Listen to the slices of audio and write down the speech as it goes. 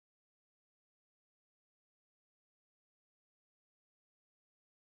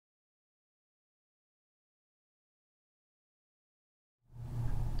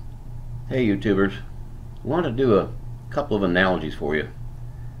Hey YouTubers, I want to do a couple of analogies for you.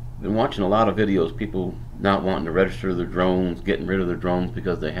 I've been watching a lot of videos, people not wanting to register their drones, getting rid of their drones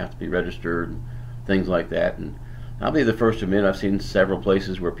because they have to be registered, and things like that. And I'll be the first to admit I've seen several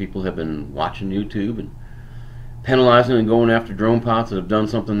places where people have been watching YouTube and penalizing and going after drone pilots that have done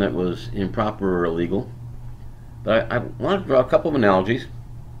something that was improper or illegal. But I want to draw a couple of analogies.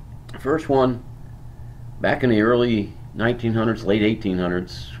 First one, back in the early 1900s, late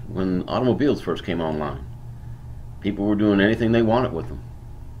 1800s, when automobiles first came online. People were doing anything they wanted with them.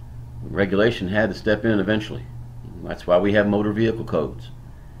 Regulation had to step in eventually. That's why we have motor vehicle codes.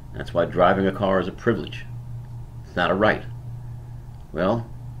 That's why driving a car is a privilege. It's not a right. Well,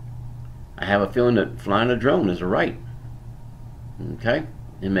 I have a feeling that flying a drone is a right. Okay?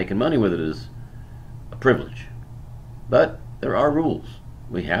 And making money with it is a privilege. But there are rules.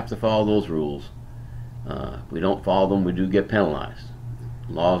 We have to follow those rules. If we don't follow them, we do get penalized.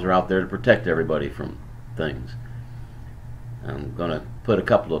 Laws are out there to protect everybody from things. I'm going to put a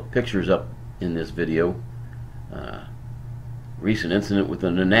couple of pictures up in this video. Recent incident with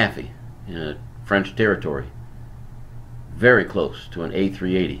an ANAFI in a French territory. Very close to an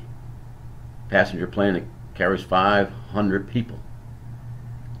A380. Passenger plane that carries 500 people.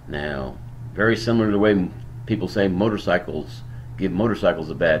 Now, very similar to the way people say motorcycles, give motorcycles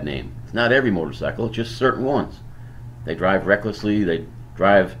a bad name. It's not every motorcycle, it's just certain ones. They drive recklessly, they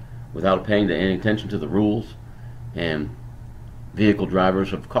drive without paying any attention to the rules, and vehicle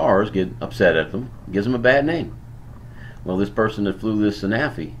drivers of cars get upset at them. It gives them a bad name. Well, this person that flew this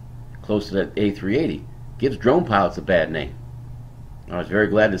ANAFI close to that A380 gives drone pilots a bad name. I was very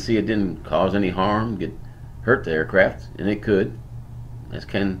glad to see it didn't cause any harm, hurt the aircraft, and it could. As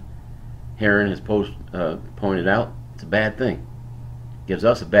Ken Herron has pointed out, it's a bad thing. It gives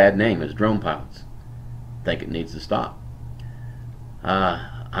us a bad name as drone pilots. I think it needs to stop.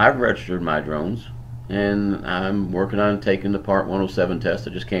 I've registered my drones, and I'm working on taking the Part 107 test.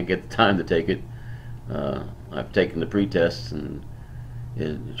 I just can't get the time to take it. I've taken the pre-tests, and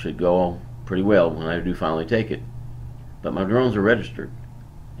it should go pretty well when I do finally take it. But my drones are registered,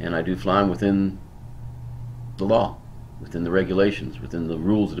 and I do fly them within the law, within the regulations, within the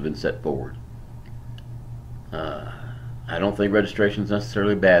rules that have been set forward. I don't think registration is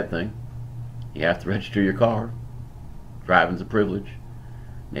necessarily a bad thing. You have to register your car. Driving's a privilege.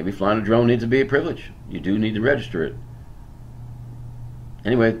 Maybe flying a drone needs to be a privilege. You do need to register it.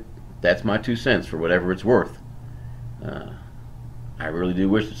 Anyway, that's my 2 cents for whatever it's worth. I really do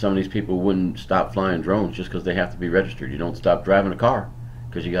wish that some of these people wouldn't stop flying drones just because they have to be registered. You don't stop driving a car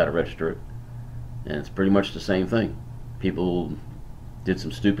because you got to register it. And it's pretty much the same thing. People did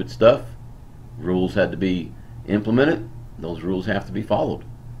some stupid stuff. Rules had to be implemented. Those rules have to be followed.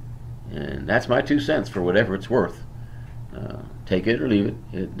 And that's my 2 cents for whatever it's worth. Take it or leave it.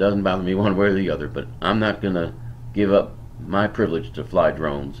 It doesn't bother me one way or the other, but I'm not going to give up my privilege to fly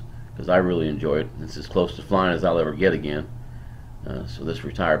drones because I really enjoy it. It's as close to flying as I'll ever get again. So this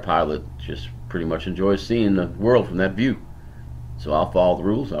retired pilot just pretty much enjoys seeing the world from that view. So I'll follow the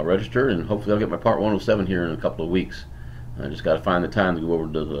rules, I'll register, and hopefully I'll get my Part 107 here in a couple of weeks. I just got to find the time to go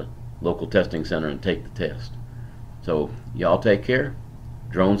over to the local testing center and take the test. So y'all take care,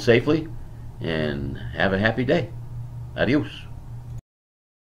 drone safely, and have a happy day. Adios.